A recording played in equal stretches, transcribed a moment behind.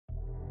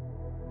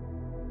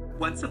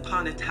Once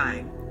upon a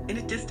time, in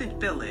a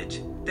distant village,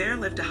 there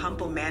lived a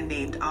humble man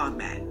named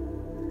Ahmed.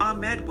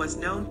 Ahmed was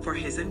known for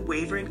his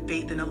unwavering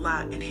faith in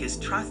Allah and his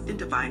trust in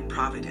divine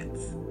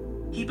providence.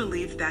 He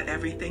believed that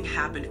everything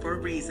happened for a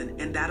reason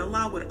and that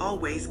Allah would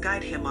always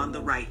guide him on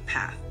the right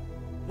path.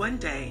 One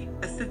day,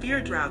 a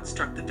severe drought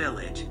struck the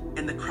village,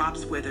 and the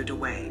crops withered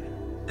away.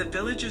 The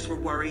villagers were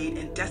worried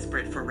and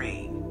desperate for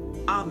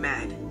rain.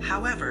 Ahmed,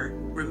 however,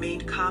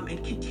 remained calm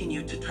and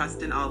continued to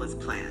trust in Allah's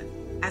plan.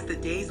 As the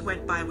days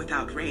went by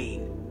without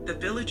rain, the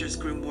villagers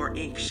grew more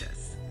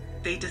anxious.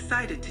 They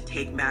decided to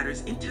take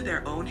matters into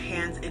their own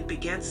hands and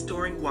began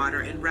storing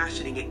water and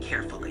rationing it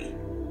carefully.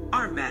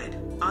 Ahmed,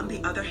 on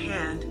the other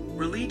hand,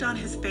 relied on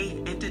his faith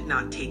and did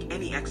not take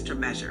any extra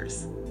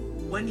measures.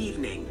 One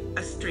evening,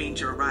 a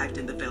stranger arrived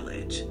in the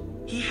village.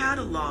 He had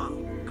a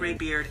long, gray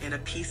beard and a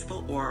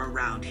peaceful aura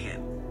around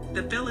him.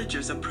 The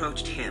villagers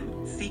approached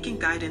him, seeking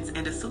guidance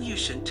and a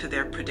solution to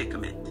their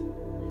predicament.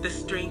 The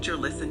stranger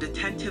listened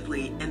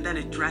attentively and then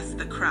addressed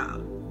the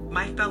crowd.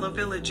 "My fellow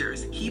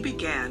villagers," he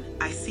began,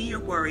 "I see your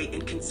worry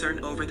and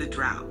concern over the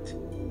drought.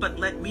 But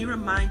let me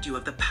remind you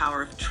of the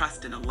power of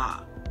trust in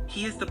Allah.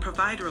 He is the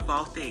provider of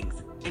all things,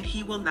 and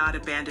He will not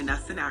abandon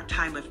us in our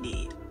time of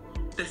need."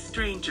 The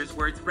stranger's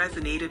words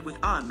resonated with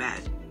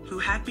Ahmed, who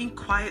had been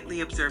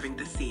quietly observing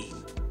the scene.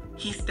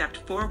 He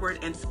stepped forward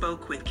and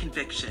spoke with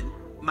conviction.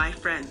 "My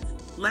friends,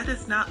 let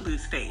us not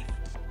lose faith.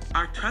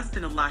 Our trust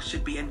in Allah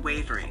should be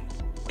unwavering.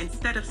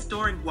 Instead of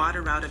storing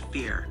water out of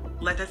fear,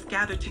 let us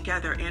gather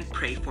together and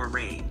pray for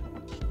rain.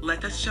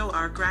 Let us show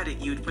our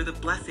gratitude for the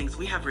blessings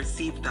we have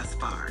received thus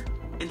far."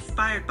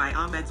 Inspired by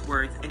Ahmed's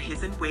words and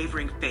his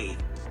unwavering faith,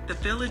 the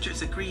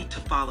villagers agreed to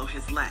follow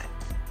his lead.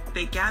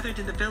 They gathered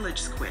in the village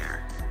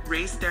square,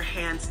 raised their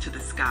hands to the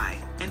sky,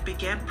 and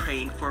began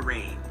praying for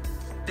rain.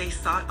 They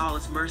sought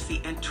Allah's mercy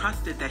and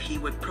trusted that He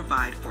would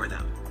provide for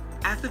them.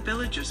 As the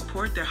villagers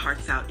poured their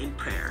hearts out in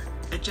prayer,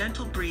 a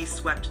gentle breeze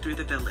swept through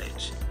the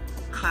village.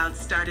 Clouds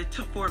started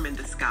to form in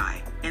the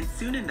sky, and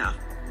soon enough,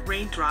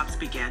 raindrops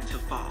began to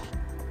fall.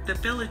 The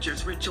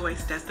villagers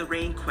rejoiced as the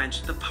rain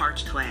quenched the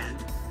parched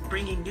land,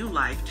 bringing new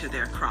life to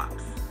their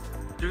crops.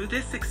 Through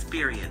this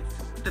experience,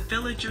 the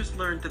villagers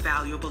learned the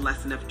valuable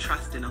lesson of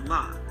trust in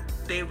Allah.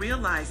 They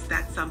realized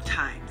that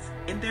sometimes,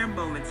 in their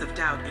moments of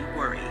doubt and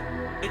worry,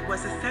 it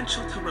was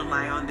essential to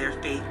rely on their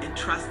faith and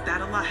trust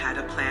that Allah had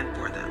a plan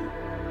for them.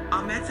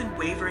 Ahmed's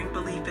unwavering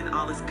belief in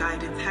Allah's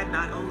guidance had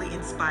not only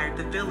inspired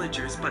the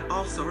villagers but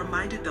also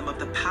reminded them of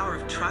the power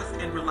of trust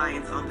and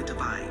reliance on the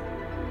divine.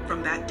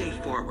 From that day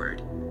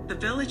forward, the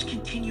village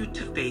continued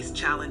to face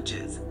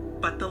challenges,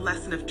 but the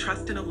lesson of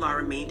trust in Allah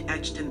remained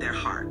etched in their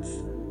hearts.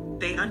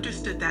 They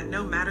understood that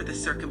no matter the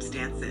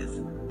circumstances,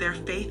 their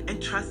faith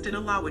and trust in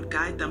Allah would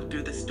guide them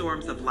through the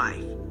storms of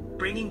life,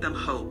 bringing them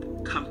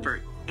hope,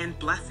 comfort, and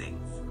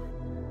blessings.